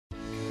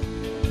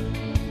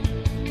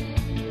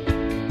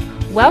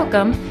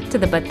Welcome to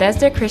the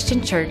Bethesda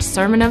Christian Church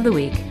Sermon of the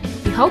Week.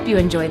 We hope you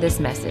enjoy this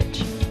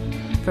message.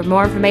 For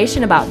more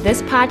information about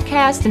this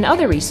podcast and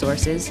other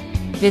resources,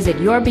 visit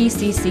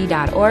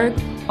yourbcc.org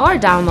or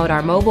download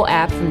our mobile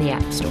app from the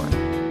App Store.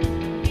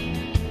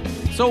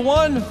 So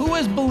one, who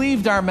has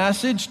believed our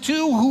message?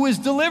 Two, who is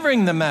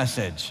delivering the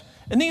message?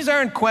 And these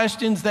aren't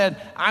questions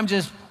that I'm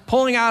just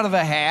pulling out of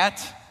a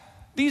hat.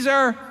 These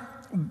are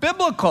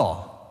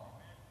biblical.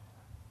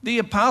 The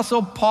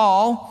Apostle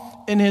Paul,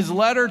 in his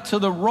letter to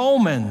the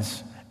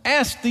Romans,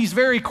 asked these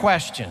very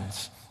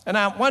questions. And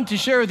I want to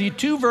share with you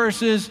two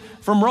verses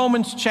from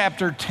Romans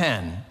chapter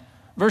 10,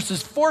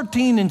 verses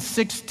 14 and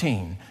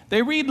 16.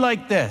 They read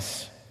like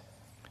this: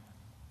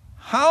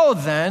 How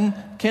then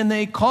can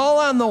they call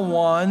on the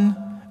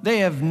one they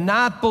have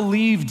not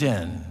believed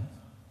in?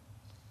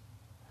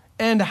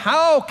 And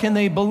how can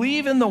they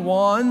believe in the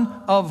one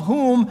of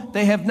whom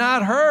they have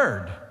not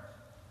heard?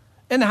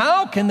 And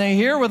how can they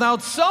hear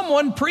without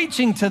someone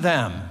preaching to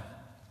them?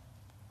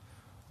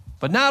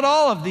 But not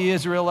all of the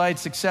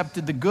Israelites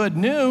accepted the good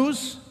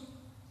news.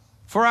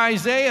 For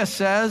Isaiah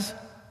says,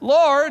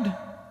 Lord,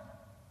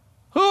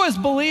 who has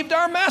believed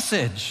our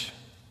message?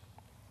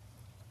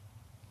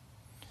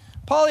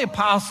 Paul the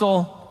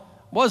Apostle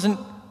wasn't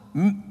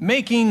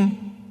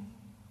making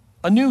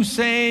a new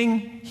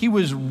saying. He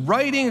was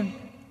writing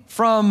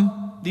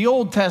from the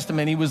Old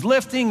Testament. He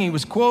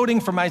was quoting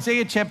from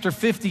Isaiah chapter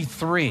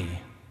 53,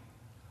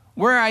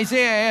 where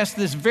Isaiah asked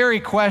this very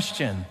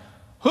question: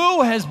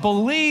 who has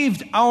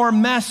believed our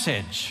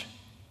message?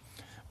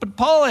 But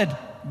Paul had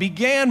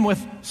began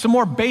with some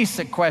more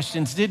basic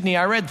questions, didn't he?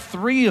 I read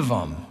three of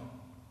them.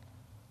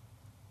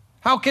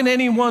 How can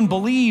anyone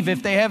believe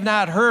if they have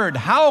not heard?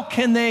 How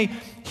can they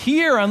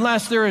hear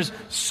unless there is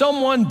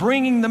someone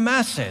bringing the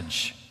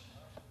message?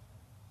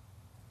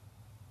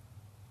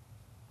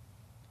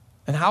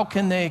 And how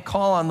can they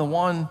call on the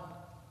one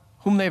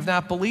whom they've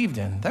not believed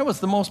in? That was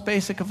the most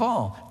basic of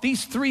all.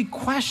 These three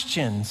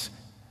questions,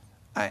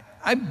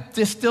 I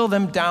distill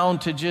them down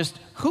to just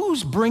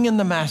who's bringing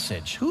the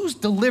message? Who's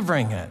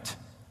delivering it?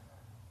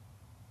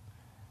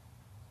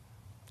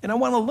 And I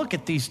want to look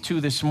at these two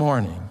this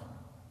morning.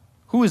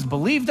 Who has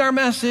believed our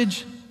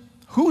message?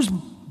 Who's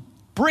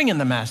bringing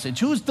the message?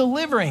 Who's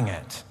delivering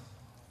it?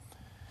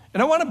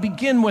 And I want to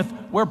begin with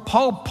where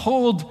Paul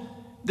pulled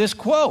this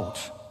quote,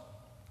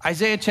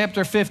 Isaiah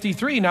chapter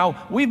 53.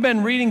 Now, we've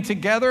been reading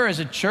together as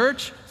a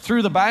church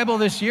through the Bible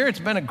this year. It's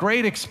been a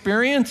great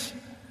experience.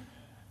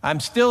 I'm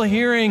still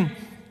hearing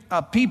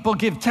people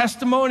give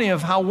testimony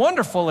of how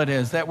wonderful it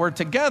is that we're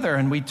together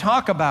and we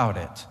talk about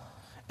it.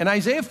 And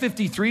Isaiah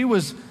 53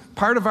 was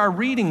part of our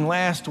reading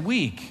last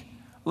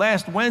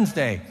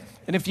Wednesday.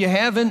 And if you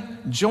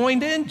haven't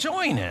joined in,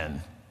 join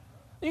in.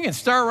 You can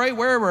start right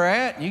where we're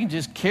at. You can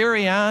just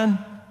carry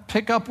on,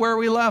 pick up where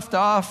we left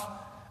off,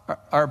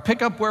 or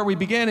pick up where we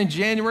began in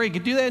January. You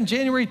could do that in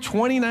January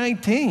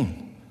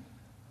 2019.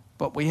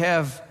 But we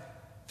have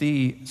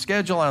the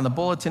schedule on the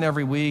bulletin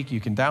every week. You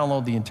can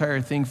download the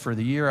entire thing for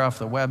the year off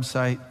the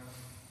website.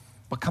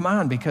 But come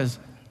on, because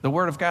the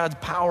Word of God's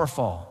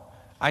powerful.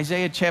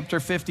 Isaiah chapter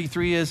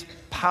 53 is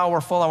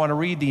powerful. I want to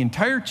read the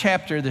entire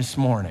chapter this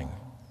morning.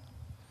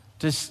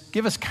 Just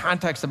give us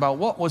context about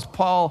what was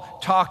Paul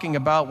talking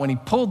about when he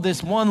pulled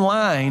this one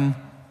line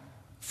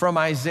from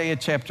Isaiah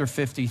chapter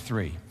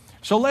 53.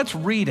 So let's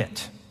read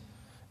it.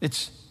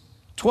 It's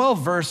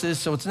 12 verses,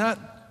 so it's not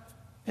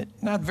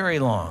very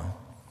long.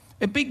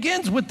 It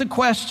begins with the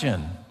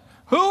question,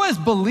 who has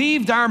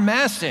believed our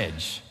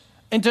message?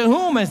 And to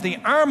whom has the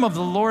arm of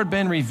the Lord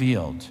been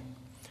revealed?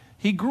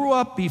 He grew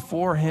up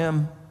before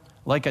him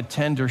like a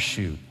tender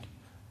shoot,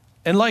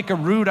 and like a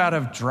root out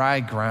of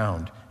dry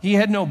ground. He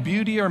had no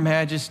beauty or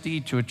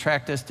majesty to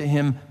attract us to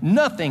him,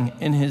 nothing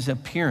in his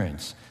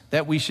appearance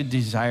that we should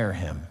desire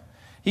him.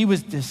 He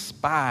was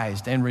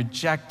despised and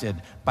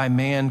rejected by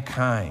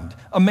mankind,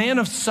 a man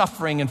of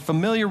suffering and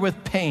familiar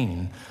with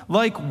pain.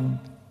 Like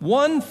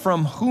one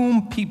from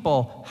whom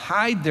people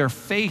hide their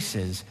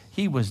faces,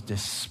 he was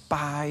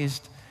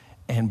despised,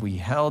 and we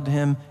held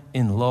him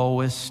in low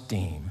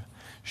esteem.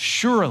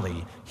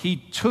 Surely he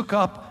took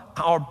up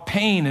our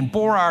pain and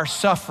bore our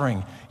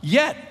suffering,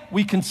 yet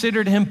we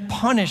considered him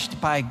punished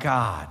by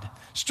God,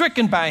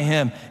 stricken by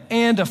him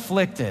and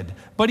afflicted.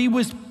 But he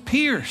was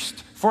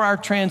pierced for our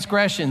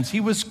transgressions. He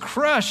was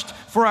crushed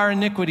for our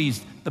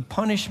iniquities. The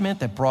punishment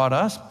that brought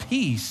us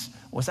peace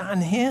was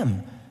on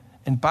him,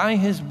 and by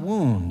his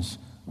wounds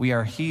we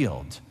are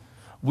healed.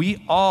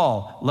 We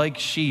all, like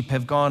sheep,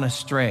 have gone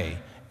astray.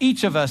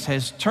 Each of us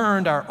has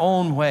turned our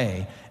own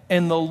way,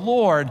 and the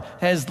Lord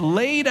has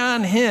laid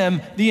on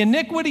him the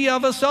iniquity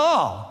of us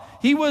all.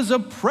 He was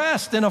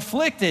oppressed and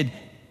afflicted,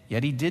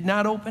 yet he did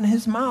not open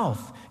his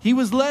mouth. He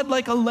was led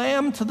like a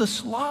lamb to the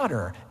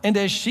slaughter, and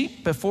as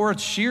sheep before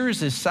its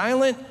shears is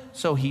silent,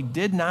 so he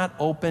did not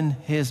open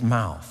his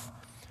mouth.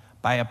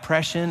 By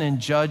oppression and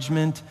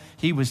judgment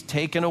he was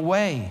taken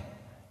away.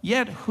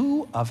 Yet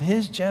who of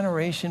his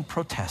generation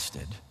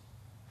protested?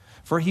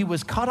 For he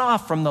was cut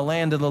off from the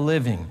land of the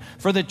living.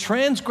 For the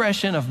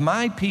transgression of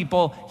my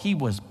people he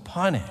was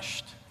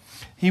punished.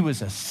 He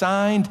was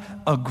assigned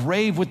a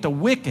grave with the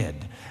wicked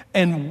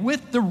and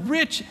with the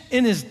rich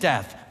in his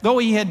death, though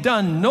he had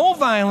done no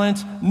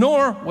violence,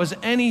 nor was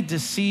any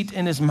deceit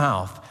in his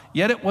mouth.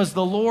 Yet it was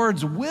the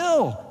Lord's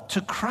will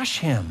to crush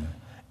him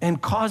and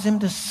cause him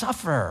to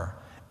suffer.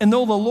 And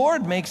though the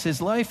Lord makes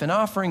his life an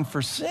offering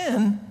for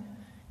sin,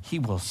 he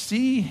will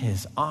see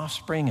his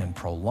offspring and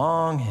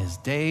prolong his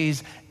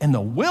days, and the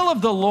will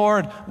of the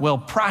Lord will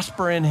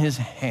prosper in his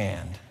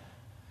hand.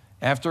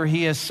 After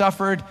he has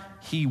suffered,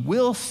 he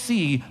will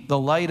see the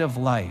light of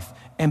life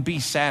and be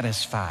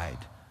satisfied.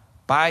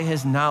 By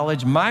his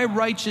knowledge, my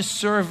righteous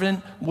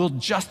servant will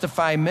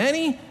justify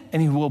many,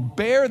 and he will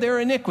bear their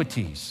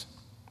iniquities.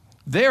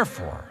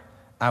 Therefore,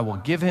 I will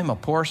give him a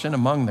portion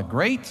among the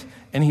great,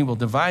 and he will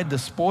divide the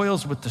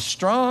spoils with the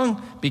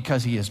strong,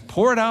 because he has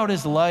poured out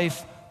his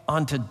life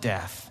unto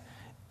death,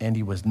 and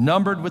he was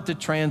numbered with the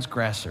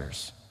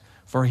transgressors.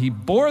 For he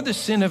bore the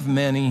sin of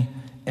many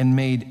and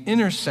made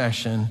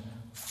intercession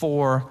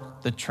for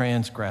the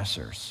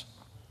transgressors.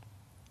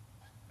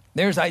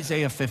 There's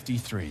Isaiah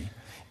 53,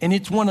 and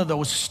it's one of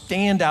those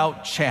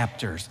standout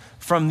chapters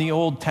from the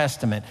Old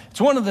Testament. It's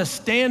one of the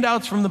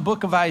standouts from the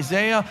book of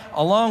Isaiah,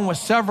 along with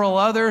several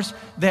others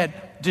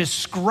that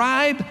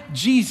describe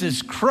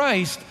Jesus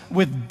Christ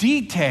with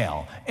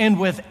detail and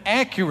with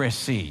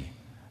accuracy.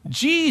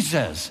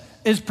 Jesus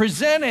is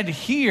presented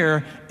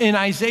here in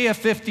Isaiah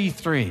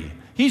 53.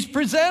 He's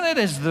presented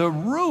as the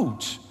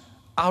root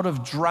out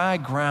of dry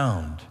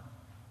ground.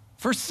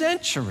 For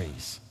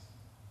centuries,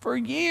 for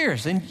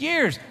years and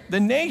years,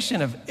 the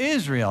nation of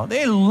Israel,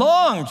 they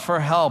longed for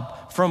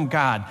help from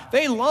God.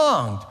 They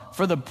longed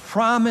for the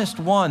promised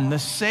one, the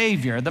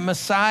Savior, the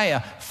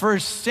Messiah, for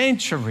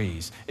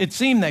centuries. It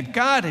seemed that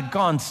God had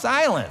gone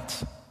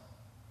silent.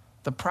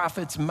 The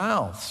prophets'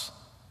 mouths,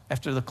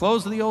 after the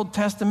close of the Old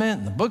Testament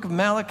and the book of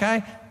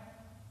Malachi,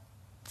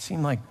 it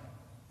seemed like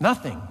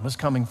nothing was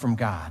coming from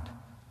God.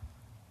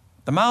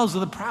 The mouths of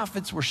the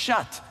prophets were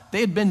shut.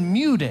 They had been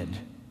muted.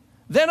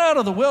 Then out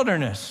of the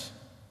wilderness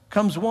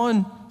comes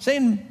one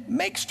saying,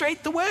 make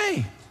straight the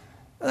way.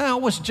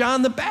 That was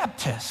John the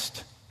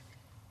Baptist.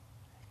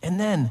 And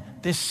then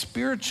this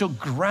spiritual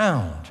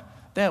ground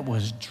that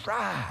was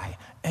dry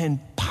and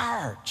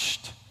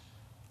parched,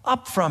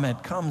 up from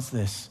it comes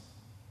this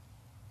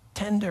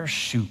tender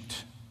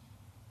shoot.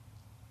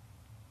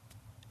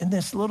 In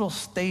this little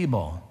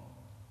stable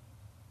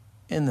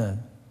in the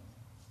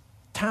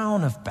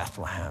town of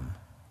Bethlehem,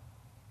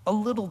 a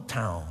little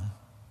town,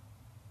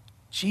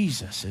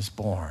 Jesus is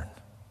born.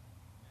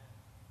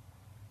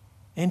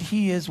 And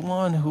he is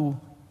one who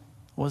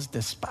was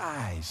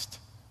despised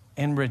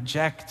and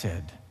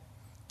rejected.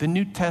 The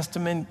New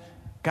Testament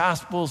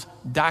Gospels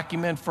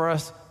document for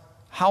us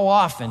how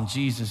often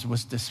Jesus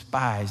was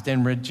despised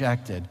and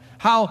rejected,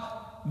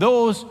 how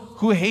those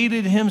who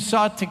hated him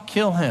sought to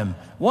kill him.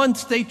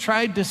 Once they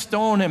tried to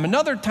stone him.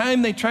 Another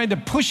time they tried to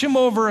push him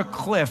over a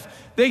cliff.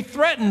 They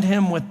threatened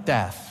him with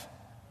death.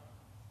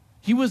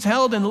 He was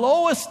held in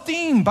low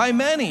esteem by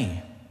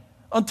many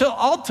until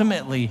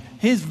ultimately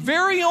his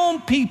very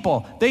own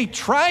people, they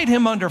tried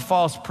him under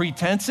false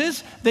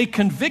pretenses. They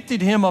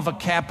convicted him of a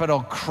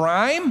capital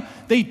crime.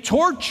 They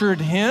tortured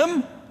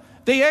him.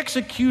 They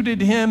executed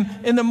him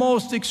in the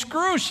most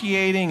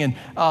excruciating and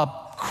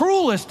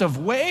cruelest of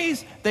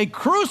ways. They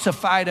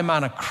crucified him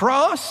on a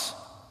cross.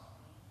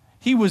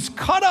 He was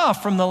cut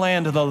off from the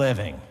land of the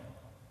living.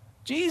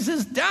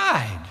 Jesus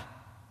died.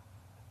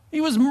 He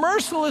was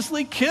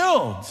mercilessly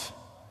killed.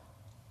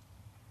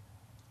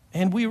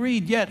 And we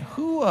read, yet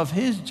who of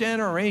his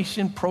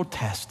generation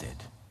protested?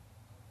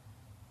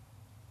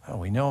 Well,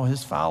 we know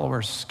his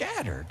followers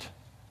scattered.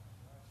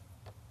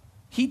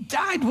 He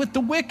died with the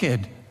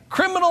wicked.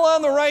 Criminal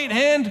on the right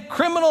hand,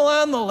 criminal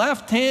on the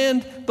left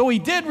hand. Though he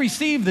did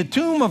receive the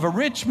tomb of a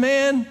rich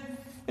man,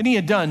 and he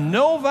had done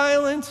no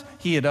violence,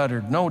 he had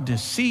uttered no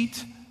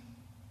deceit,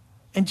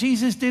 and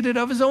Jesus did it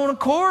of his own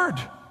accord.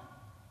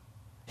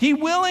 He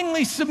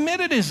willingly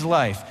submitted his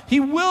life. He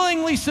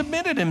willingly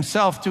submitted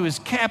himself to his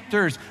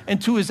captors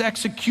and to his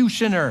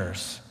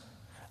executioners,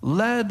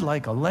 led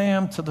like a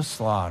lamb to the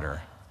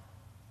slaughter.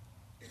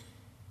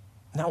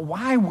 Now,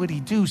 why would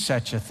he do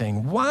such a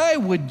thing? Why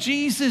would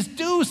Jesus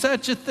do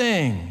such a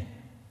thing?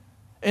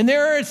 And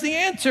there is the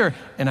answer.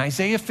 In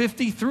Isaiah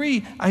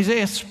 53,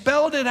 Isaiah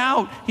spelled it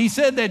out. He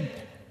said that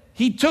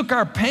he took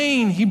our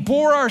pain, he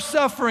bore our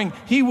suffering,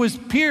 he was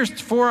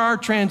pierced for our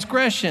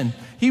transgression,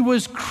 he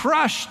was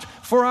crushed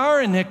for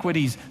our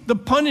iniquities, the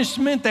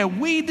punishment that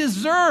we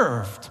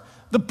deserved,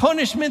 the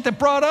punishment that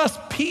brought us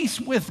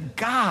peace with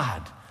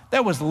God,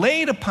 that was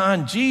laid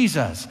upon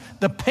Jesus,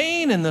 the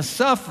pain and the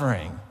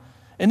suffering,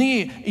 and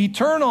the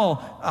eternal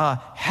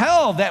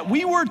hell that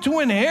we were to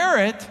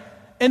inherit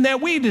and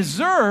that we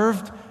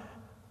deserved.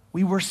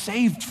 We were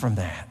saved from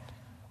that.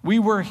 We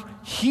were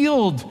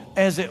healed,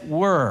 as it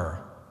were,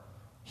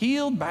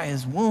 healed by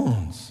his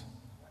wounds.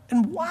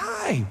 And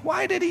why?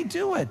 Why did he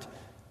do it?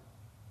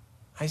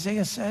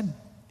 Isaiah said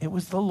it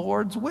was the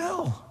Lord's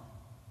will.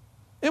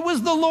 It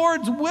was the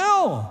Lord's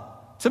will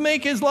to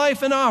make his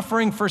life an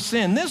offering for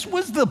sin. This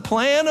was the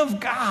plan of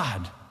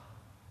God.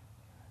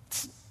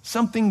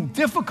 something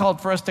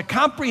difficult for us to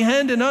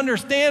comprehend and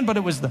understand, but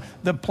it was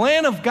the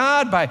plan of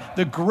God by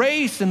the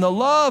grace and the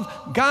love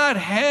God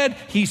had.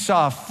 He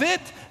saw fit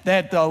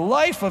that the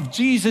life of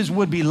Jesus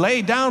would be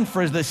laid down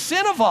for the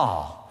sin of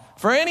all,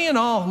 for any and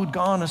all who'd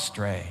gone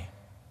astray.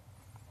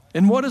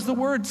 And what does the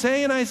word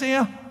say in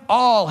Isaiah?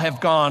 All have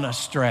gone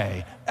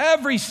astray,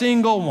 every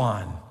single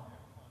one.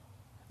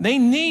 They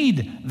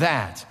need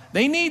that.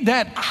 They need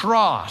that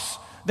cross.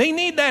 They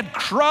need that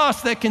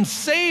cross that can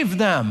save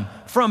them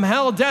from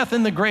hell, death,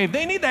 and the grave.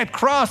 They need that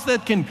cross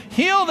that can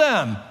heal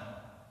them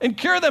and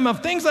cure them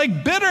of things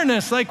like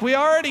bitterness, like we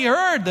already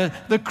heard.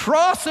 The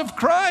cross of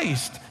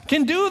Christ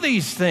can do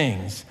these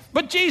things.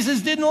 But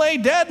Jesus didn't lay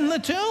dead in the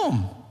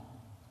tomb.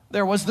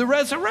 There was the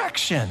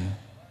resurrection.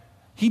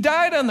 He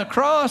died on the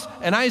cross,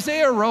 and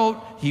Isaiah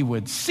wrote he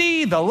would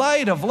see the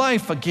light of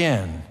life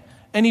again,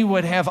 and he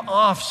would have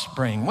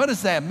offspring. What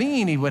does that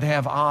mean? He would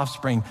have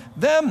offspring.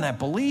 Them that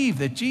believe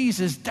that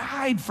Jesus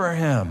died for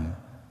him.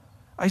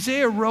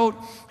 Isaiah wrote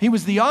he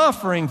was the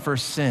offering for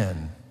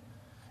sin.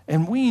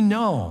 And we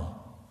know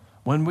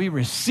when we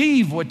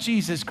receive what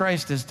Jesus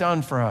Christ has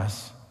done for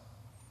us,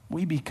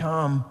 we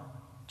become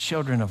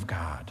children of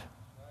God.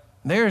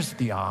 There's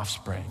the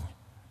offspring.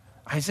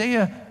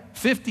 Isaiah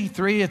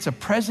 53, it's a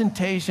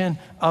presentation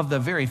of the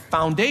very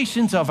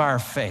foundations of our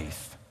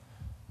faith.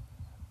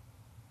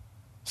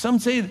 Some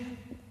say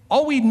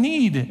all we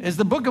need is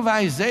the book of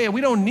Isaiah. We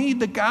don't need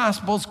the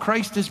Gospels.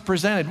 Christ is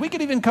presented. We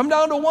could even come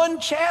down to one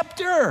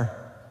chapter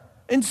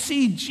and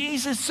see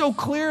Jesus so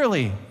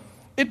clearly.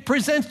 It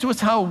presents to us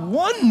how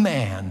one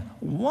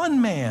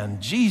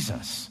man,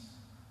 Jesus,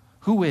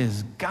 who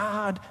is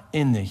God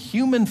in the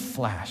human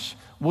flesh,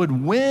 would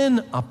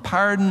win a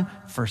pardon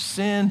for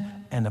sin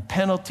and a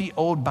penalty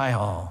owed by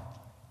all.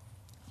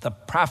 The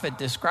prophet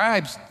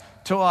describes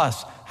to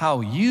us how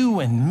you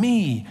and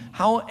me,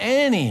 how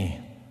any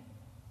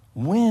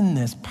win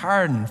this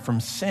pardon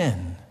from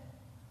sin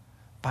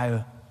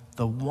by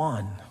the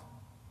one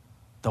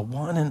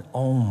and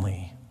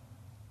only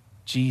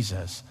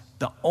Jesus,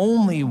 the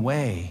only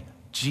way,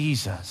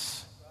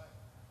 Jesus.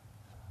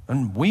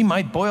 And we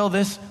might boil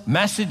this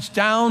message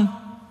down,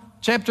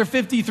 chapter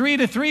 53,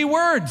 to 3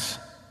 words: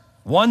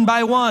 one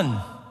by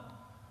one.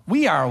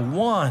 We are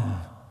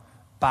one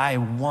by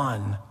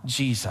one,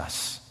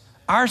 Jesus.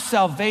 Our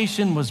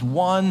salvation was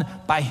won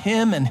by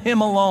him and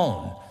him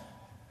alone.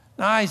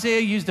 Now,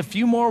 Isaiah used a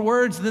few more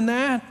words than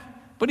that,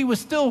 but he was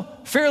still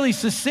fairly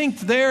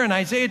succinct there in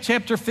Isaiah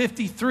chapter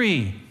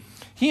 53.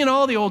 He and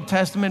all the Old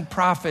Testament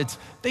prophets,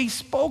 they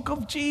spoke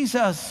of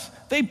Jesus.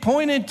 They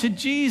pointed to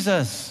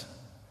Jesus.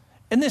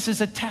 And this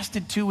is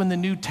attested to in the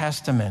New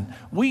Testament.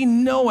 We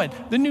know it.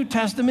 The New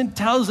Testament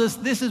tells us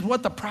this is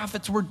what the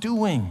prophets were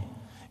doing.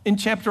 In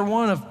chapter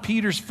 1 of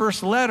Peter's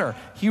first letter,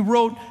 he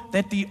wrote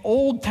that the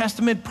Old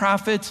Testament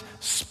prophets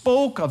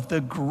spoke of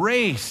the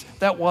grace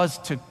that was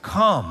to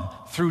come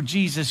through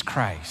Jesus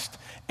Christ,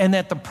 and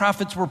that the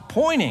prophets were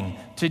pointing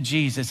to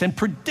Jesus and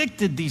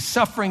predicted these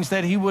sufferings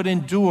that he would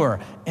endure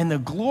and the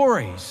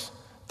glories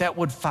that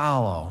would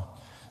follow.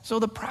 So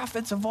the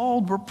prophets of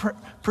old were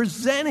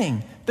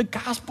presenting the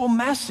gospel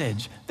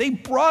message. They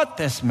brought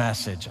this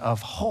message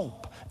of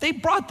hope. They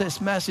brought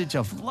this message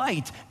of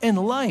light and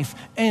life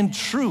and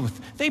truth.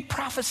 They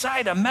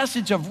prophesied a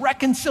message of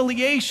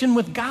reconciliation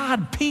with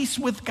God, peace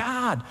with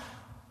God,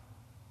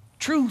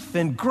 truth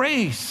and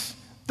grace,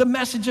 the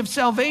message of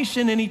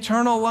salvation and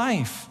eternal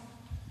life.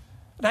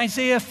 And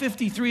Isaiah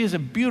 53 is a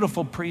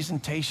beautiful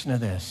presentation of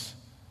this,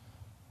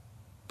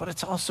 but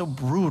it's also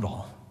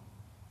brutal.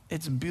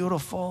 It's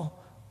beautiful,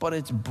 but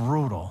it's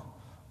brutal.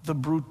 The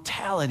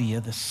brutality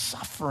of the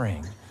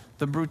suffering,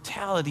 the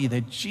brutality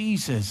that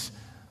Jesus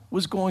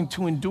was going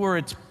to endure,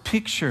 it's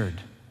pictured.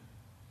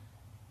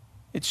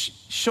 It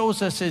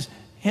shows us as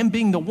him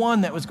being the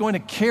one that was going to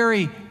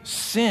carry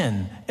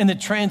sin and the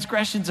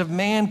transgressions of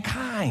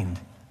mankind.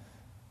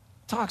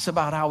 It talks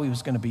about how he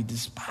was going to be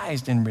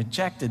despised and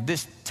rejected,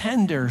 this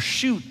tender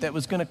shoot that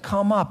was going to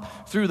come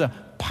up through the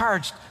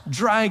parched,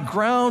 dry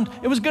ground.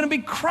 It was going to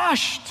be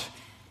crushed.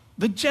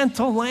 The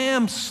gentle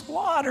lamb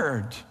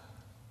slaughtered.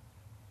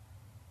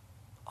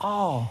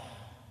 All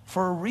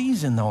for a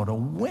reason, though, to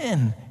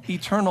win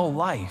eternal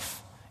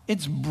life.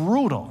 It's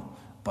brutal,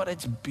 but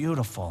it's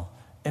beautiful.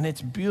 And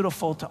it's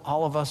beautiful to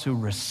all of us who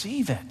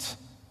receive it,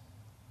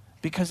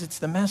 because it's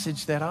the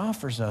message that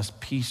offers us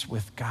peace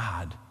with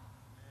God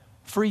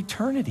for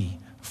eternity,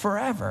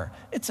 forever.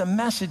 It's a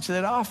message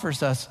that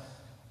offers us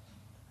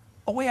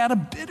a way out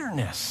of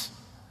bitterness,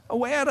 a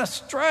way out of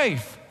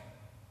strife,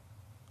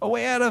 a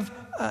way out of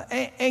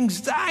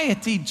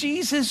anxiety.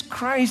 Jesus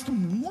Christ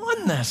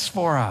won this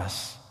for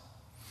us.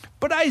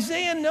 But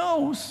Isaiah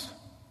knows,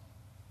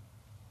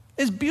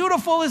 as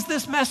beautiful as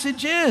this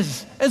message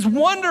is, as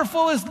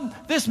wonderful as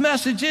this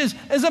message is,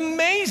 as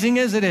amazing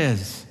as it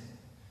is,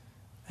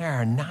 there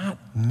are not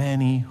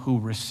many who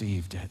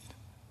received it.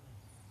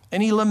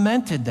 And he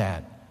lamented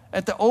that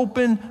at the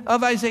open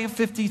of Isaiah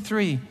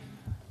 53.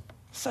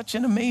 Such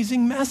an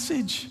amazing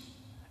message.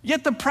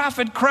 Yet the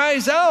prophet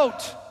cries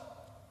out.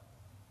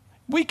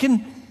 We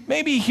can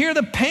maybe hear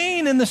the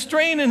pain and the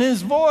strain in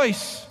his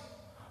voice.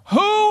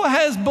 Who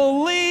has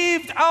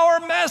believed our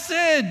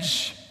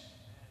message?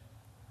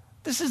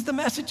 This is the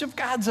message of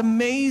God's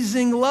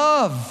amazing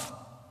love.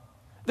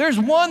 There's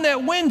one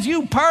that wins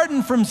you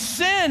pardon from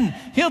sin.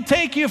 He'll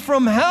take you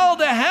from hell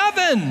to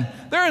heaven.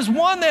 There is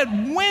one that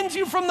wins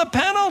you from the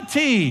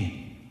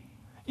penalty.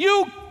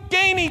 You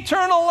gain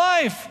eternal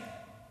life.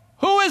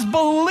 Who has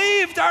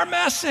believed our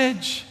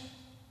message?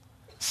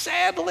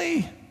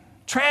 Sadly,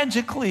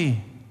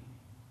 tragically,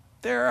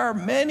 there are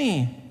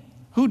many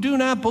who do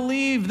not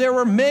believe. There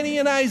were many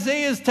in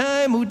Isaiah's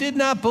time who did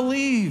not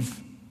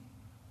believe.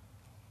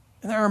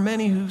 And there are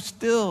many who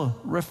still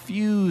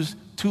refuse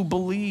to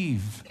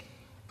believe.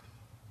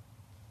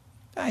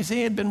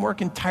 Isaiah had been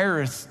working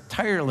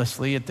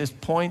tirelessly at this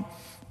point,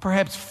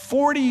 perhaps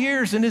 40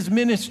 years in his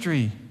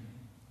ministry.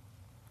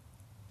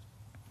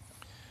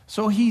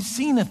 So he's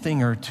seen a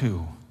thing or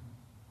two,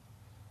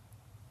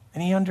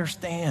 and he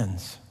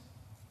understands.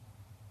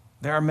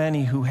 There are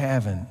many who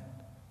haven't.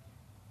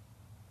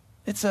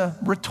 It's a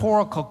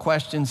rhetorical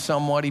question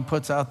somewhat he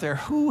puts out there.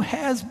 Who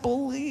has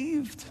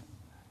believed?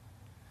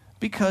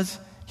 Because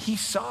he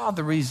saw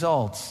the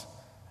results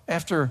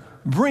after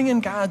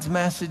bringing God's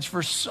message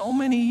for so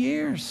many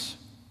years.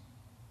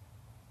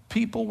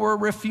 People were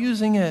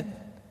refusing it.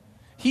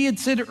 He had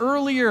said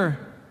earlier,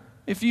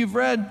 if you've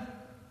read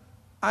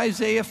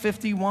Isaiah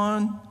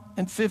 51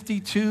 and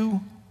 52,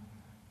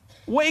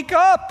 wake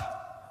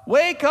up,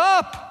 wake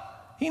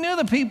up. He knew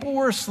the people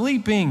were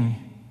sleeping.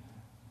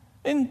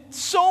 And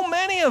so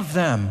many of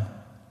them.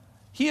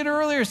 He had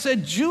earlier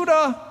said,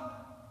 Judah,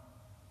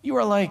 you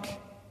are like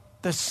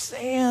the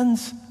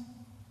sands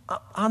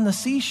on the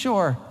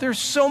seashore. There's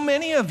so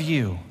many of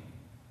you.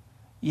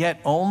 Yet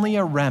only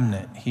a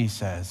remnant, he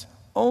says.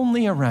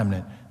 Only a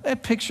remnant.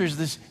 That pictures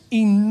this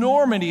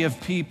enormity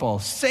of people.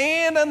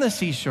 Sand on the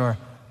seashore.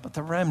 But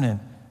the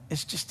remnant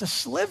is just a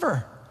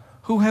sliver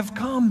who have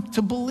come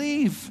to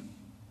believe.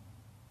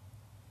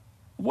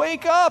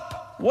 Wake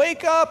up,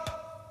 wake up.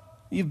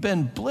 You've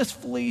been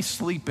blissfully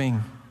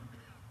sleeping.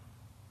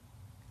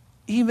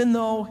 Even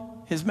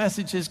though his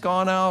message has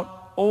gone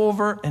out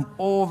over and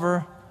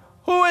over,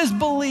 who has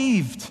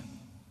believed?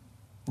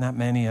 Not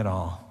many at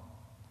all.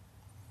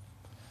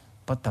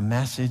 But the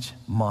message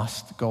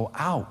must go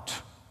out.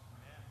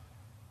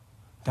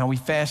 Now we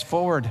fast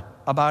forward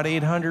about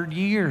 800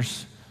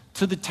 years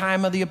to the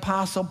time of the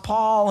Apostle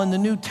Paul in the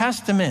New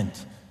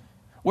Testament,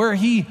 where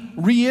he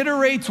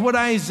reiterates what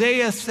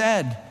Isaiah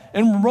said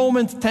in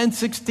Romans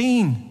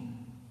 10:16.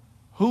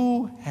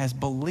 Who has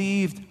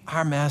believed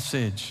our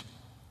message?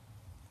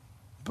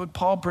 But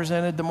Paul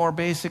presented the more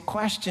basic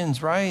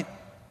questions, right?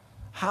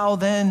 How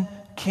then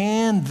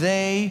can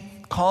they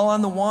call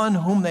on the one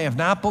whom they have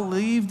not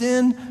believed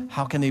in?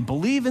 How can they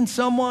believe in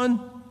someone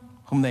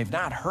whom they've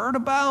not heard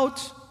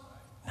about?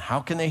 How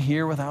can they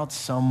hear without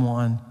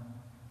someone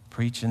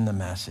preaching the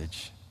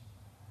message?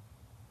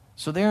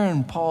 So there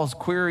in Paul's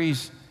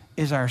queries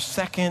is our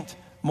second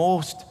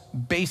most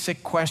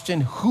basic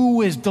question.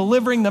 Who is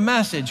delivering the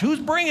message? Who's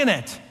bringing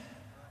it?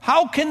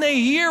 How can they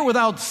hear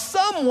without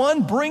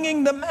someone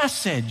bringing the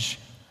message?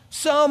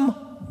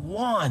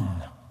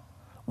 Someone.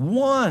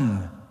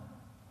 One.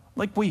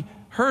 Like we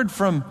heard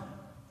from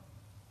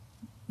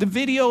the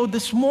video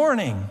this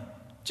morning.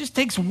 Just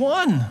takes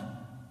one.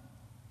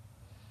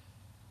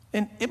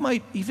 And it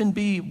might even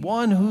be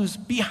one who's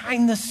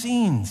behind the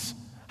scenes.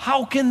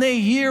 How can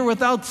they hear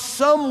without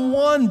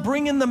someone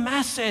bringing the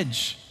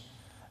message?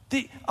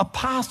 The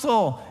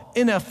apostle,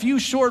 in a few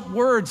short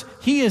words,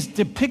 he has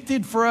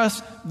depicted for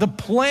us the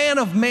plan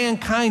of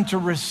mankind to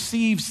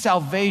receive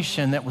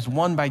salvation that was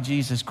won by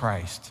Jesus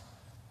Christ.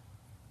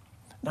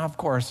 Now, of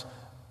course,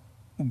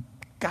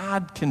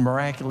 God can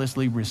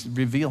miraculously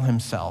reveal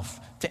himself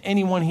to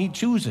anyone he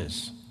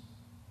chooses.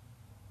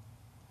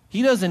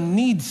 He doesn't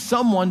need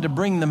someone to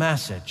bring the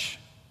message.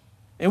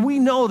 And we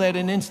know that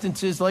in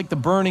instances like the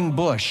burning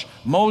bush,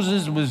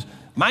 Moses was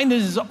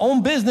minded his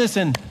own business,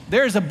 and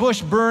there's a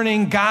bush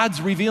burning. God's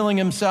revealing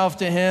himself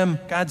to him.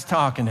 God's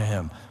talking to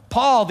him.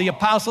 Paul, the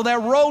apostle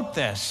that wrote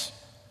this,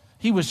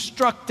 he was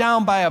struck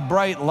down by a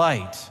bright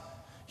light.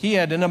 He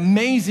had an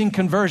amazing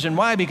conversion.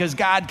 Why? Because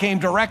God came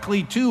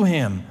directly to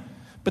him.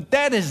 But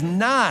that is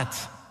not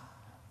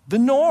the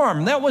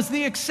norm. That was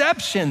the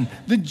exception.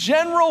 The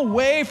general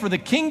way for the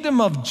kingdom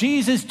of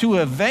Jesus to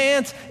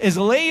advance is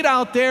laid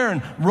out there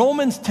in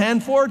Romans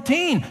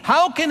 10:14.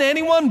 How can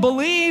anyone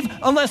believe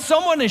unless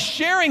someone is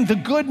sharing the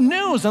good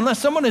news, unless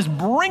someone is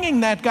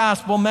bringing that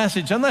gospel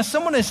message, unless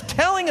someone is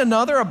telling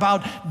another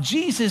about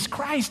Jesus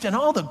Christ and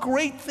all the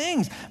great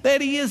things that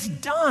he has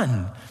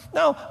done?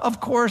 Now, of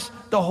course,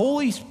 the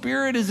Holy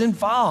Spirit is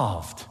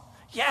involved.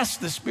 Yes,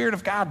 the Spirit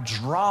of God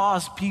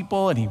draws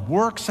people and he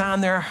works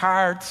on their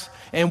hearts.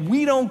 And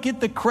we don't get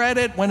the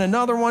credit when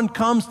another one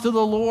comes to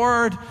the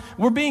Lord.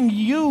 We're being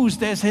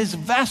used as his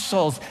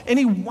vessels, and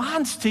he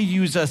wants to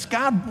use us.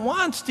 God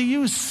wants to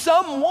use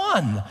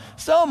someone,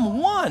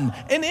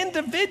 an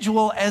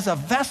individual as a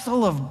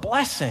vessel of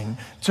blessing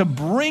to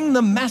bring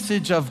the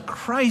message of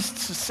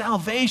Christ's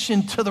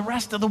salvation to the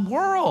rest of the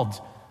world.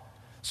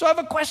 So I have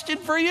a question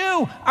for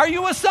you. Are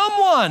you a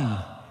someone?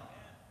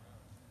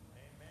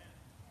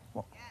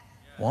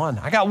 One.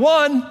 I got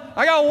one.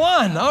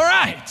 All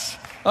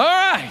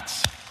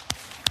right.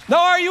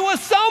 Now, are you a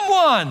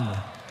someone?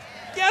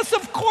 Yes,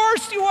 of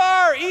course you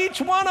are.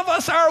 Each one of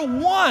us are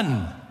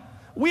one.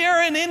 We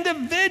are an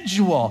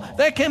individual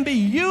that can be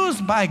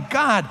used by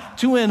God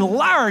to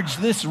enlarge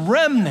this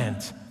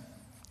remnant,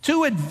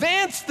 to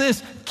advance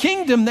this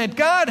kingdom that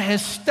God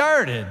has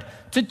started,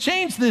 to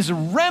change this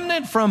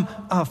remnant from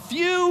a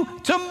few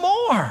to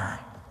more.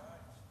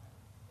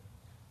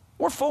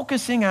 We're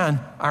focusing on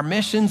our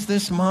missions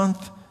this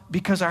month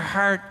because our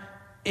heart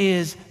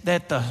is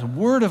that the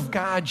Word of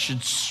God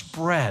should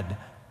spread.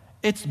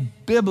 It's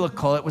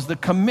biblical. It was the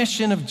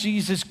commission of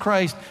Jesus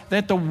Christ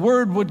that the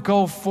Word would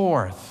go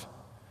forth,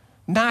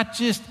 not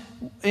just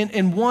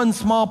in one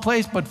small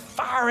place, but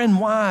far and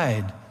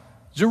wide.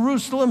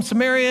 Jerusalem,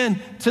 Samaria, and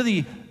to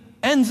the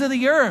ends of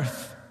the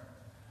earth.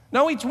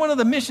 Now, each one of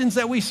the missions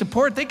that we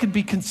support, they could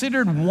be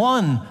considered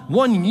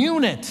one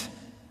unit.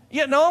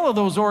 Yet in all of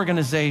those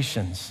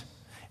organizations,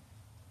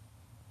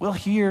 we'll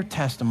hear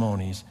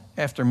testimonies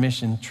after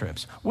mission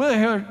trips.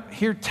 We'll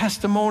hear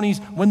testimonies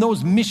when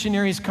those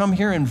missionaries come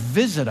here and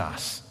visit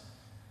us,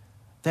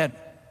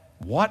 that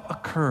what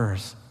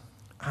occurs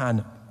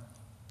on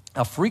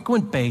a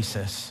frequent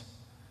basis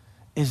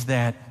is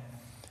that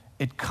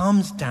it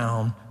comes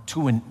down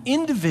to an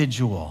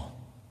individual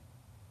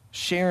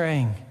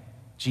sharing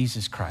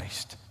Jesus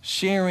Christ,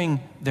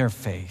 sharing their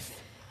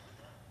faith.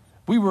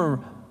 We were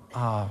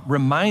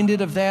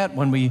reminded of that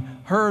when we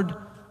heard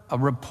a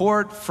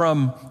report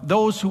from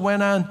those who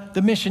went on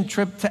the mission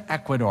trip to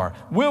Ecuador.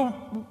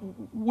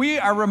 We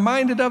are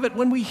reminded of it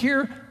when we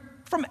hear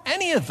from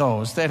any of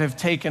those that have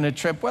taken a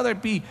trip, whether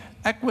it be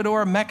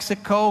Ecuador,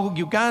 Mexico,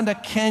 Uganda,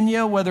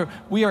 Kenya, whether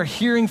we are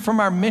hearing from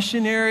our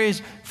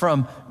missionaries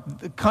from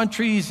the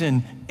countries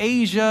in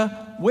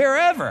Asia,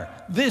 wherever.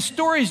 The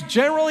stories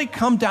generally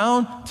come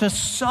down to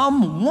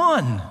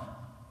someone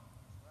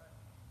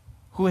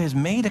who has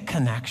made a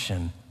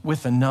connection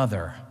with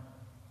another,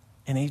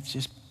 and they've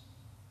just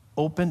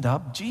opened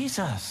up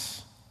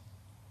Jesus.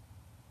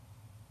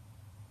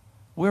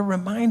 We're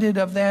reminded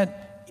of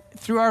that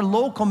through our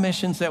local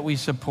missions that we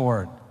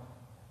support.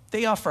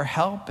 They offer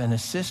help and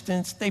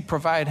assistance. They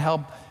provide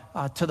help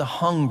to the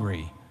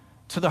hungry,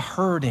 to the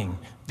hurting,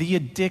 the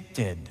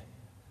addicted.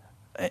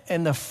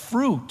 And the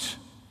fruit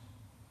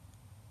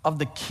of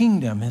the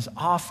kingdom is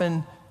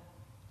often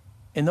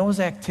in those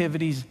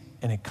activities,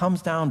 and it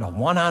comes down to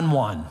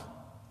one-on-one,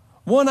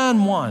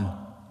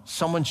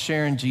 someone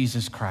sharing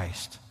Jesus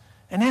Christ.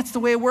 And that's the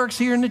way it works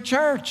here in the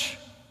church.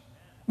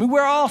 I mean,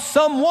 we're all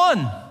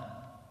someone.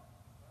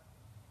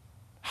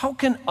 How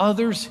can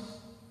others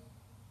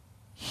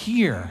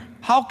hear?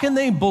 How can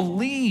they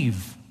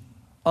believe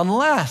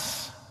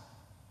unless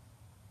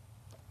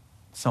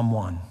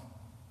someone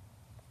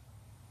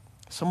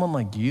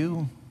like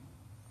you,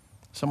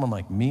 someone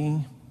like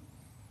me,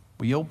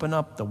 we open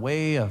up the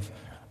way of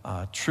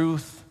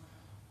truth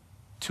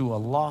to a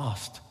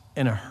lost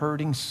and a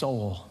hurting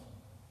soul.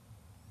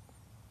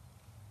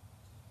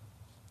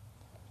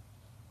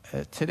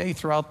 Today,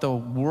 throughout the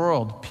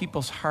world,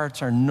 people's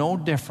hearts are no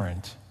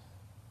different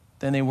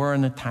than they were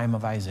in the time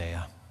of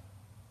Isaiah.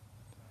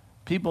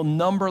 People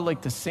number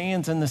like the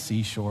sands on the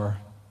seashore,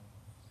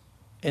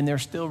 and they're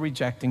still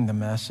rejecting the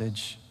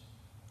message.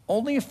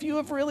 Only a few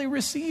have really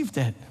received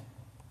it.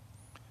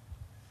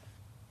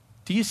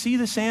 Do you see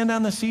the sand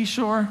on the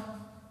seashore?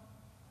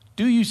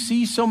 Do you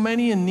see so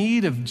many in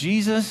need of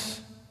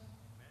Jesus?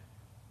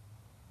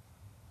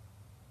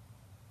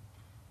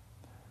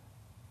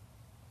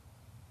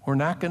 We're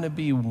not going to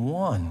be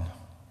one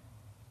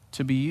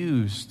to be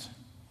used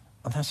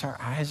unless our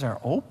eyes are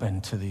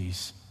open to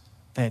these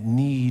that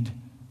need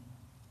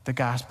the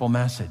gospel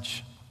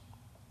message.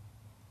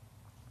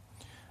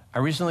 I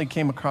recently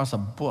came across a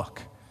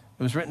book.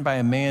 It was written by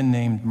a man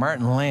named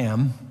Martin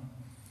Lamb.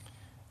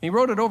 He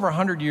wrote it over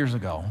 100 years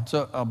ago. It's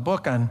a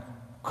book on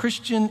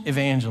Christian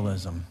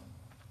evangelism.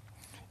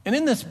 And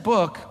in this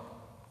book,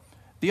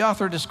 the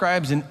author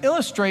describes an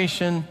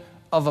illustration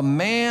of a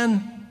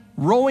man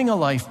rowing a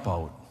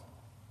lifeboat.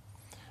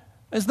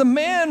 As the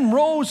man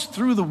rows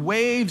through the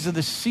waves of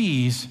the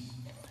seas,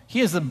 he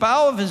has the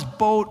bow of his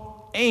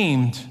boat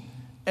aimed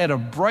at a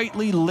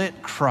brightly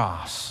lit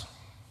cross.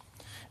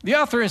 The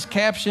author has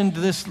captioned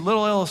this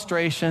little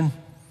illustration,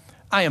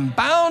 "I am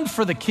bound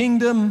for the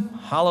kingdom,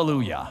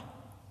 hallelujah."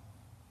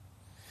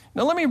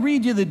 Now let me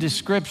read you the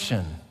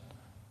description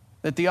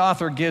that the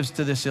author gives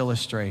to this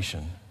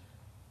illustration.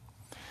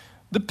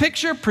 The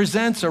picture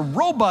presents a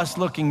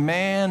robust-looking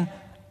man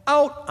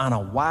out on a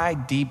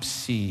wide, deep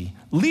sea,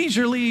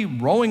 leisurely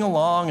rowing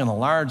along in a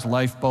large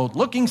lifeboat,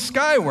 looking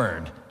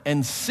skyward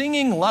and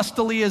singing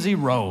lustily as he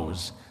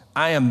rows,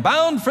 "I am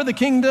bound for the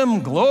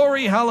kingdom,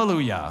 glory,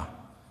 hallelujah,"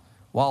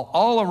 while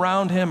all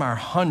around him are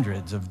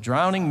hundreds of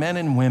drowning men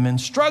and women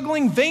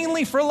struggling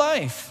vainly for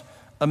life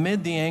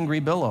amid the angry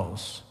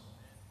billows.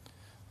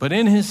 But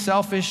in his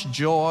selfish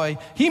joy,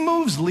 he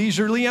moves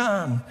leisurely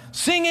on,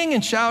 singing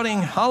and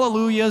shouting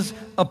hallelujahs,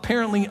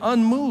 apparently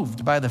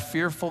unmoved by the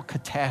fearful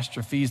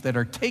catastrophes that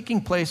are taking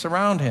place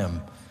around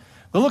him.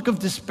 The look of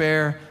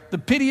despair, the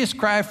piteous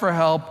cry for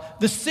help,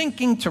 the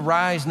sinking to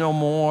rise no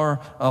more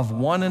of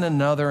one and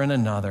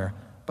another.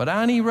 But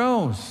on he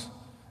rows,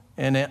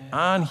 and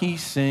on he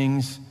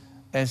sings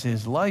as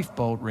his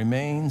lifeboat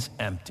remains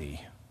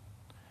empty.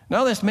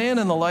 Now, this man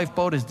in the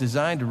lifeboat is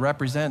designed to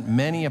represent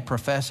many a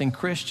professing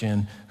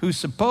Christian who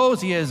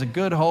suppose he has a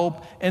good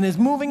hope and is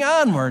moving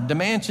onward to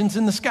mansions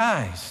in the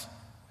skies,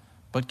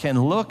 but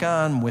can look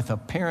on with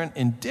apparent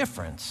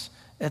indifference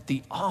at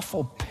the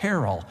awful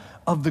peril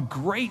of the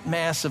great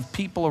mass of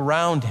people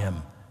around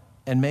him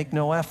and make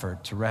no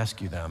effort to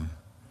rescue them.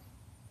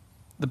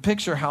 The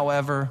picture,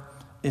 however,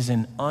 is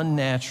an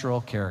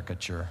unnatural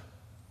caricature.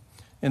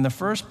 In the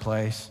first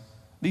place,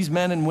 these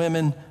men and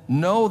women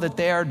know that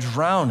they are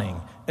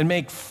drowning and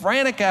make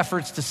frantic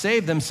efforts to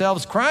save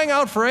themselves, crying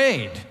out for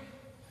aid,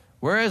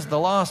 whereas the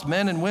lost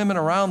men and women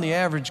around the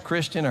average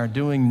Christian are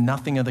doing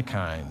nothing of the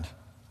kind.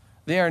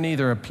 They are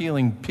neither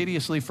appealing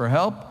piteously for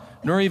help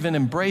nor even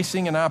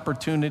embracing an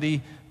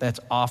opportunity that's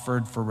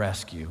offered for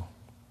rescue.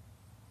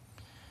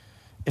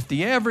 If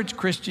the average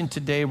Christian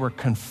today were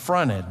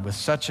confronted with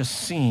such a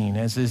scene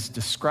as is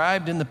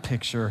described in the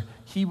picture,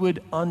 he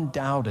would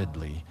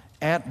undoubtedly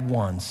at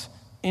once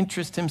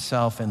interest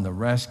himself in the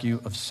rescue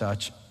of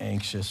such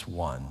anxious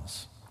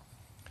ones.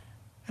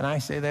 And I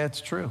say that's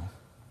true.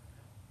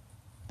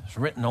 It was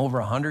written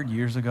over 100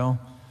 years ago,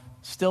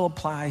 still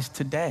applies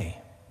today.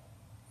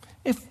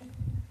 If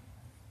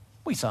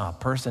we saw a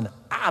person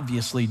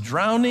obviously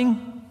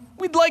drowning,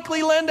 we'd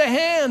likely lend a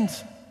hand,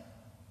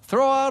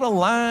 throw out a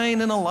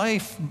line and a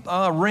life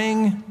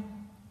ring.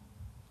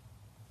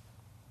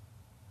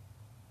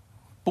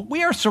 But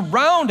we are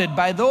surrounded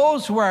by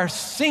those who are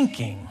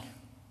sinking.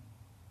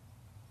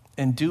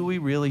 And do we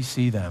really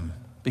see them?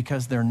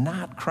 Because they're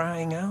not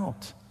crying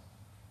out.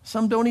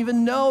 Some don't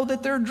even know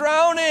that they're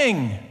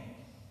drowning.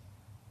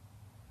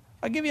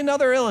 I'll give you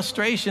another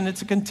illustration.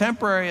 It's a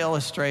contemporary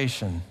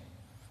illustration.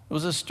 It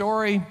was a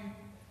story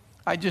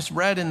I just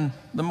read in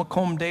the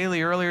Macomb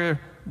Daily earlier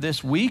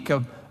this week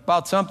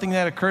about something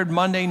that occurred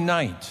Monday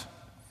night.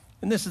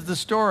 And this is the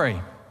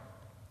story.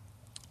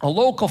 A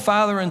local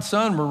father and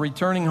son were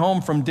returning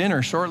home from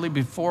dinner shortly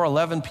before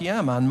 11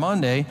 p.m. on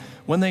Monday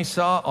when they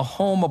saw a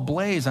home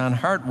ablaze on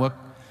Hartwick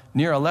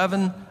near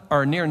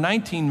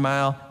 19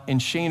 Mile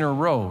and Shaner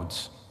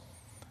Roads.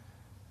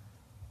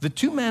 The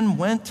two men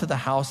went to the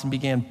house and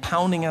began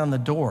pounding on the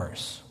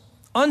doors.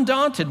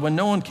 Undaunted when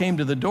no one came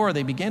to the door,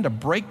 they began to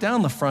break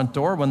down the front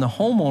door when the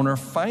homeowner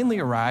finally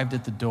arrived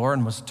at the door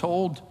and was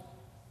told,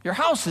 "Your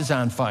house is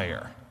on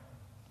fire."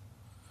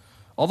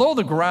 Although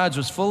the garage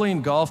was fully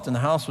engulfed and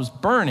the house was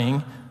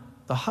burning,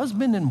 the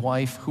husband and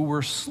wife, who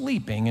were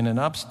sleeping in an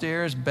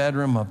upstairs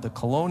bedroom of the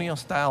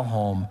colonial-style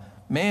home,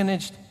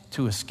 managed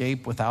to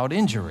escape without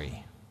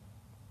injury.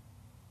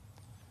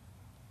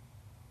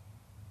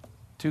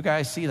 Two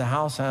guys see the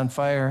house on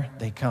fire,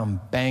 they come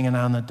banging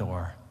on the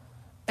door.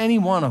 Any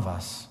one of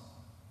us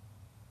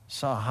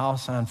saw a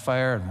house on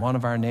fire in one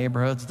of our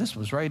neighborhoods, this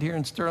was right here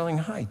in Sterling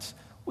Heights,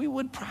 we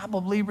would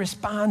probably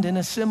respond in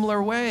a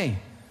similar way.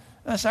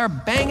 I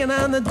start banging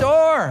on the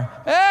door.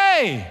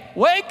 "Hey,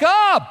 wake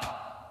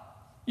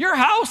up! Your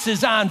house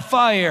is on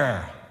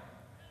fire."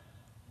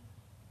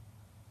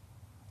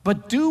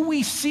 But do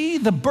we see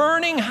the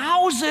burning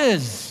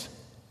houses?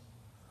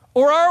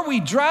 Or are we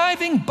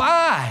driving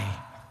by,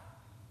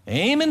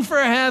 aiming for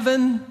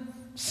heaven,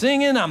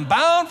 singing, "I'm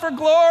bound for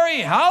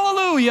glory,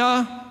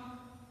 hallelujah,"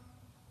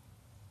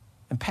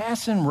 and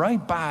passing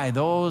right by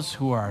those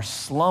who are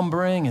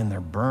slumbering in their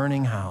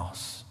burning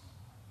house?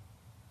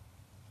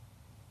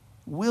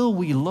 Will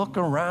we look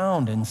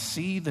around and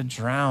see the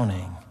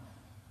drowning?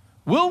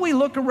 Will we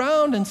look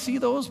around and see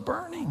those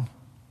burning?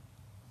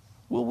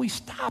 Will we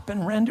stop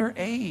and render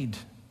aid?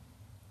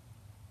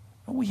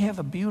 We have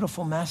a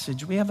beautiful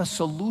message. We have a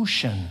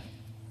solution.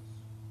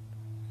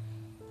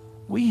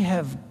 We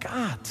have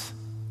got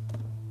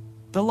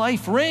the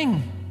life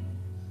ring.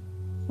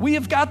 We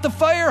have got the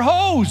fire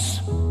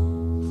hose.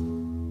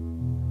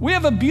 We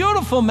have a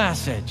beautiful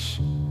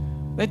message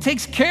that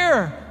takes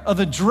care of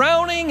the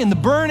drowning and the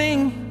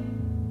burning.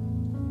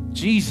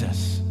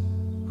 Jesus,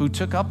 who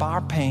took up our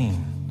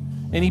pain,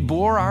 and he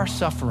bore our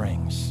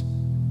sufferings,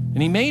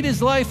 and he made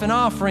his life an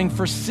offering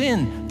for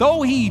sin.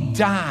 Though he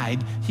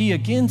died, he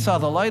again saw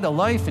the light of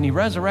life, and he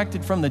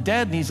resurrected from the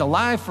dead, and he's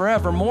alive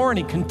forevermore, and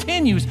he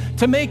continues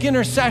to make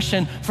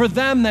intercession for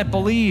them that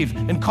believe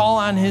and call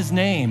on his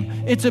name.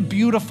 It's a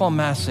beautiful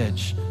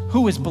message.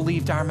 Who has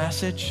believed our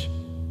message?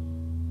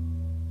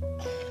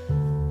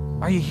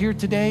 Are you here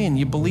today and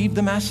you believe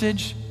the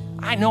message?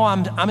 I know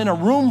I'm in a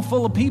room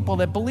full of people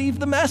that believe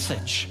the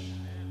message.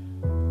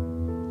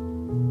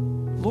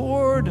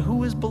 Lord,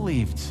 who has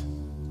believed?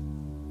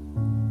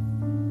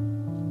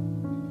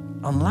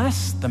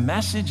 Unless the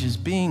message is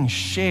being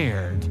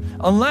shared,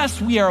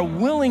 unless we are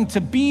willing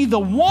to be the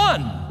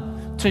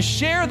one to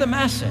share the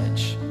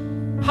message,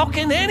 how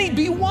can any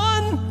be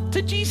won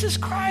to Jesus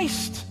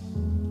Christ.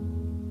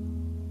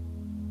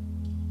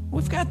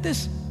 We've got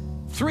this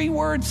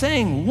 3-word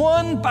saying,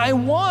 one by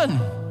one,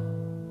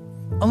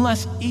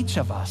 unless each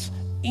of us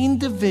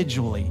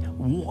individually,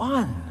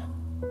 one,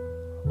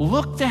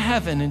 look to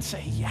heaven and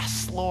say,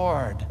 yes,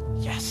 Lord,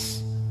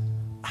 yes,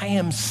 I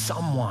am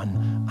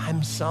someone.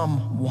 I'm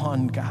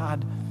someone,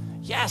 God.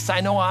 Yes, I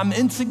know I'm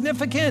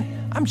insignificant.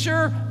 I'm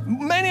sure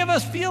many of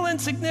us feel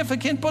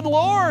insignificant, but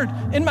Lord,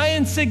 in my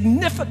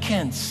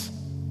insignificance,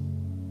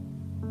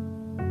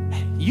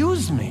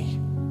 use me.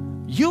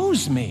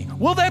 Use me.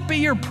 Will that be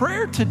your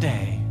prayer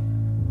today?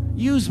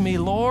 Use me,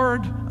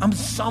 Lord. I'm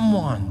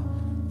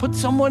someone. Put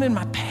someone in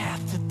my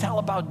path to tell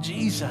about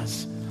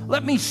Jesus.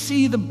 Let me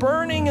see the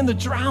burning and the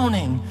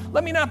drowning.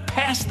 Let me not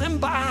pass them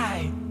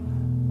by.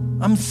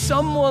 I'm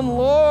someone,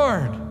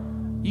 Lord.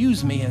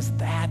 Use me as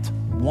that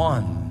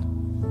one.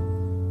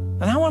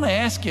 And I want to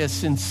ask you a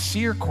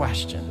sincere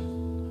question.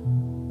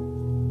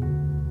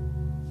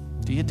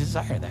 Do you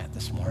desire that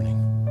this morning?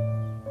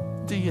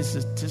 Do you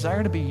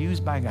desire to be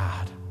used by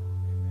God?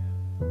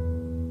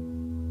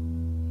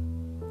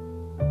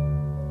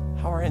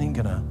 How are any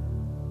going to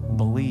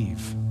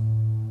believe?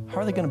 How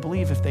are they going to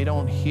believe if they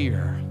don't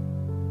hear?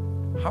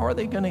 How are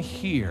they going to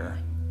hear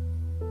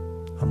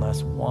unless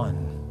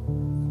someone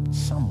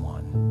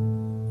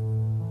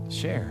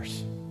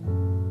shares?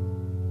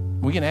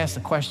 We can ask the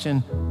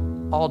question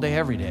all day,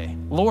 every day.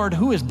 Lord,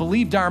 who has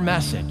believed our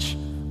message?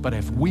 But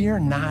if we're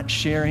not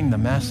sharing the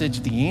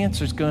message, the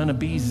answer's going to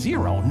be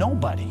 0,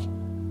 nobody.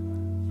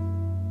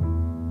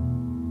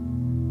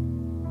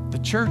 The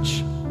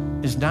church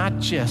is not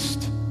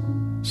just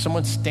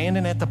someone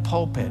standing at the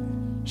pulpit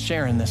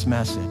sharing this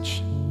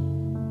message.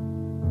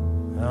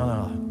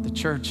 No, the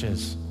church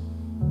is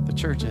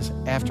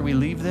after we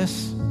leave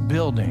this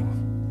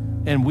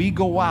building and we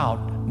go out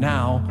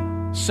now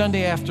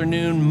Sunday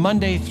afternoon,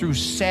 Monday through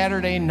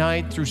Saturday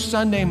night, through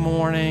Sunday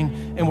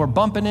morning, and we're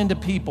bumping into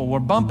people, we're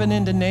bumping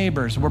into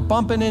neighbors, I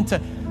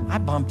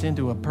bumped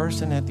into a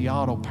person at the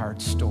auto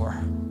parts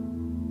store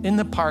in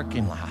the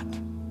parking lot.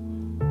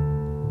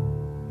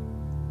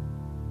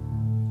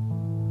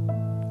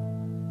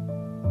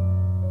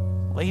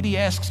 Lady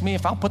asks me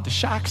if I'll put the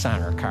shocks on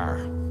her car.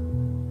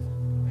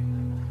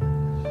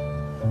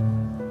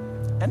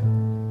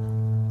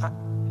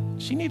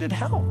 And she needed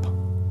help.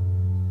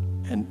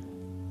 And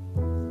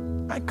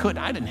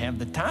I didn't have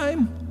the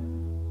time.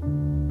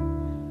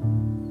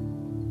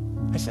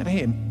 I said,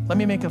 hey, let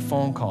me make a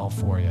phone call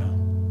for you.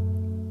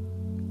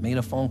 Made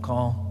a phone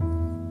call,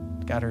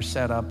 got her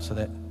set up so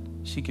that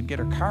she could get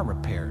her car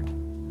repaired.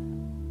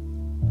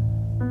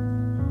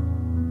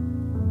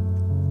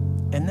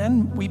 And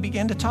then we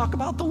began to talk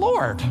about the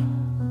Lord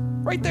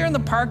right there in the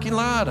parking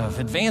lot of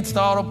Advanced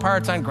Auto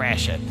Parts on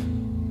Gratiot.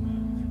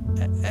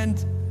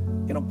 And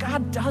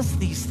God does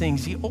these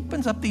things. He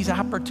opens up these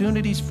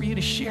opportunities for you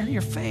to share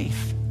your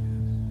faith.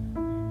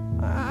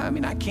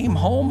 I came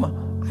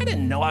home. I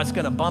didn't know I was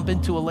going to bump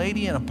into a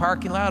lady in a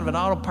parking lot of an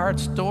auto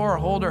parts store,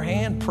 hold her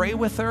hand, pray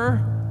with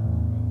her.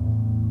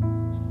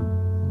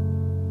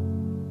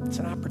 It's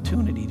an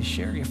opportunity to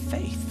share your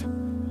faith.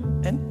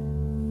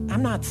 And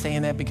I'm not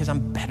saying that because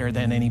I'm better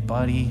than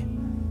anybody.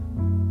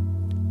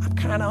 I'm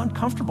kind of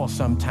uncomfortable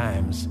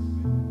sometimes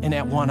in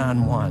that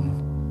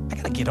one-on-one. I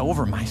got to get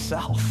over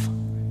myself.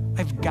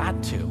 I've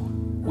got to.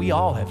 We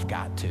all have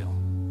got to.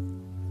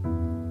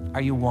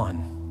 Are you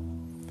one?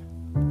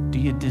 Do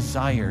you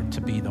desire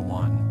to be the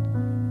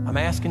one? I'm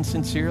asking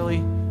sincerely,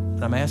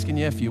 and I'm asking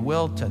you, if you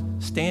will, to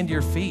stand to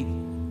your feet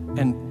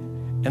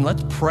and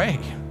let's pray.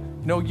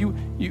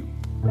 You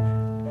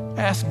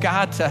ask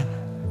God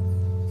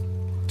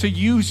to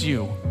use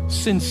you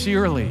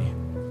sincerely,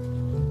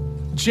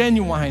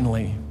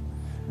 genuinely.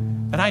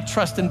 And I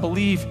trust and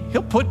believe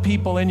He'll put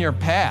people in your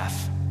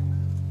path.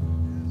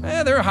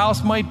 Their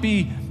house might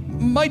be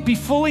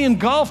fully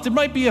engulfed. It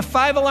might be a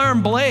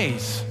 5-alarm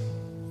blaze.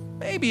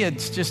 Maybe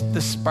it's just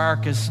the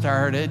spark has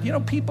started.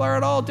 People are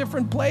at all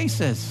different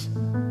places.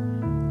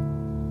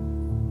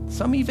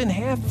 Some even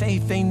have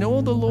faith. They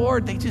know the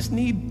Lord. They just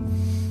need,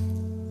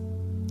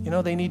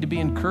 they need to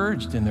be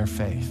encouraged in their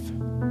faith.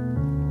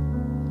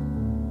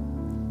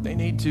 They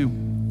need to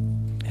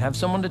have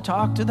someone to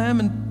talk to them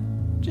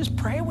and just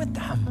pray with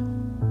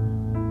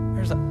them.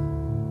 There's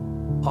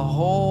a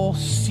whole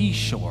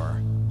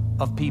seashore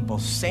of people,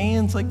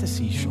 sands like the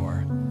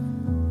seashore.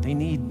 They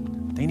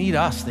need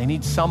us. They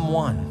need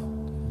someone.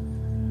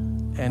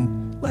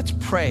 And let's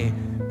pray.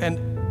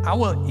 And I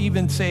will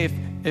even say,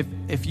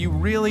 if you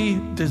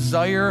really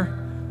desire,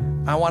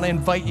 I want to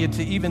invite you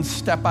to even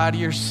step out of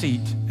your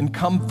seat and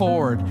come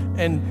forward,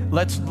 and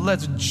let's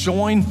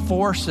join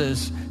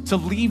forces to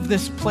leave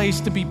this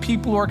place to be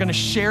people who are going to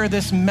share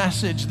this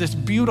message, this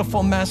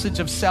beautiful message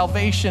of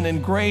salvation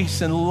and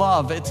grace and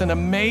love. It's an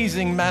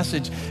amazing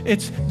message.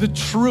 It's the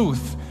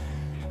truth.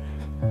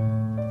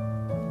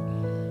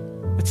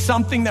 It's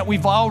something that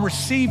we've all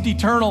received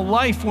eternal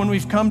life when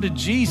we've come to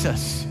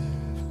Jesus.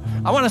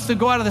 I want us to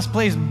go out of this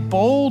place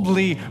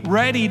boldly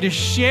ready to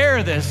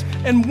share this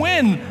and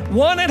win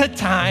one at a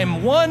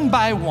time, one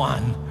by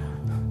one.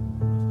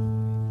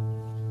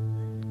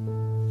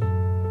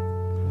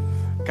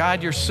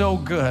 God, you're so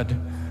good.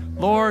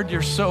 Lord,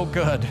 you're so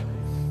good.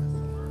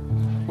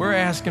 We're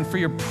asking for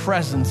your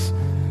presence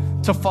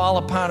to fall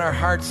upon our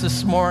hearts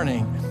this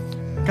morning.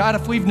 God,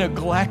 if we've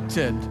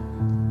neglected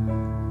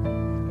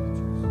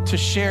to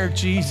share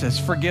Jesus,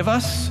 forgive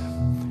us.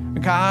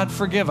 God,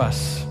 forgive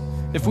us.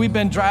 If we've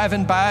been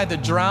driving by the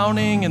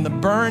drowning and the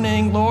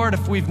burning, Lord,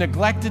 if we've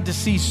neglected to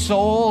see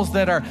souls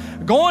that are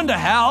going to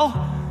hell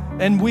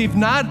and we've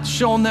not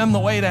shown them the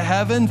way to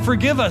heaven,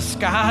 forgive us,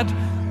 God,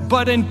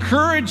 but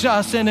encourage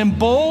us and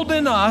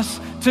embolden us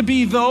to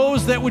be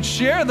those that would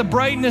share the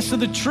brightness of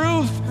the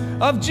truth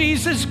of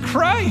Jesus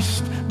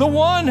Christ, the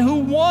one who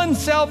won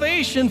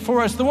salvation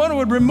for us, the one who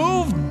would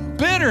remove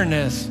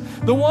bitterness,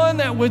 the one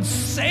that would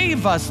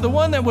save us, the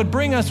one that would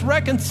bring us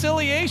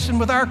reconciliation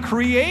with our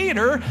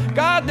Creator.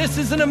 God, this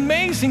is an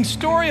amazing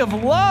story of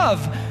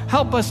love.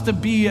 Help us to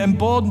be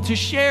emboldened to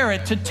share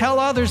it, to tell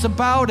others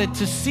about it,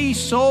 to see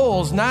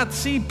souls, not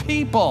see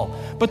people,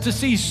 but to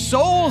see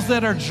souls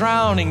that are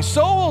drowning,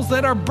 souls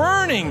that are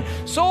burning,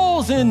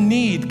 souls in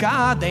need.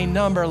 God, they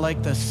number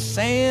like the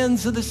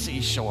sands of the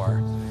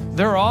seashore.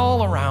 They're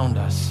all around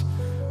us.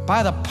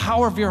 By the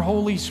power of your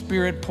Holy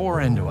Spirit,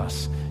 pour into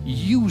us.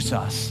 Use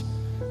us.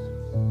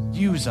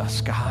 Use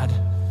us, God.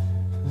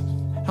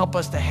 Help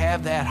us to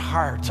have that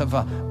heart of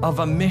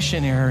a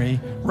missionary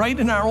right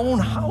in our own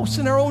house,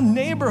 in our own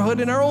neighborhood,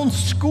 in our own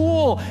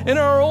school, in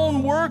our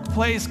own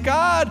workplace.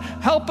 God,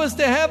 help us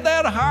to have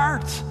that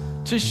heart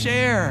to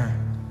share.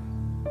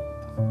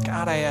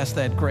 God, I ask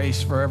that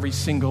grace for every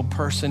single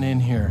person in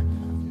here.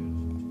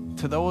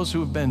 To those who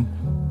have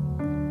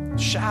been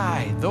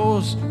shy,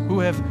 those who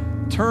have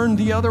turned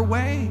the other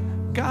way,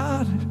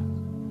 God,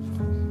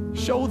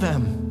 show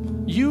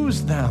them,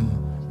 use them.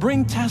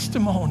 Bring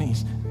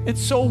testimonies.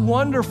 It's so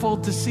wonderful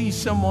to see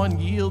someone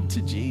yield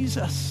to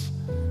Jesus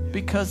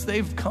because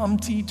they've come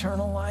to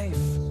eternal life.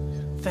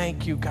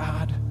 Thank you,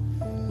 God.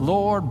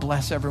 Lord,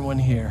 bless everyone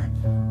here.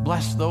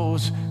 Bless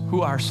those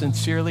who are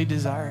sincerely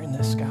desiring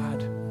this,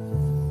 God.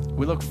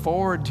 We look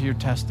forward to your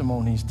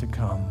testimonies to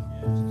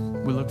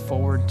come. We look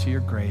forward to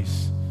your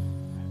grace.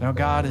 Now,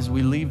 God, as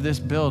we leave this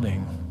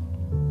building,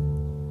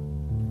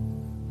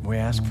 we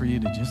ask for you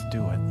to just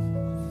do it.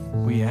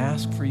 We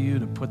ask for you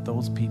to put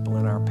those people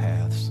in our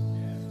paths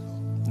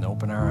and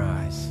open our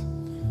eyes.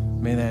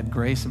 May that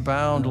grace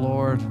abound,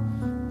 Lord.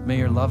 May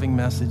your loving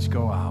message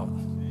go out.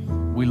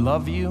 We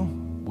love you.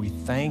 We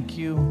thank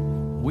you.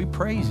 We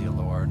praise you,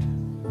 Lord.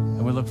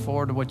 And we look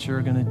forward to what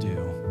you're going to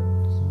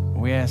do.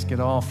 We ask it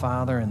all,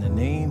 Father, in the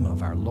name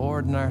of our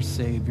Lord and our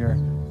Savior,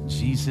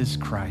 Jesus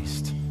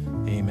Christ.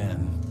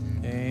 Amen.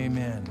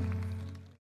 Amen.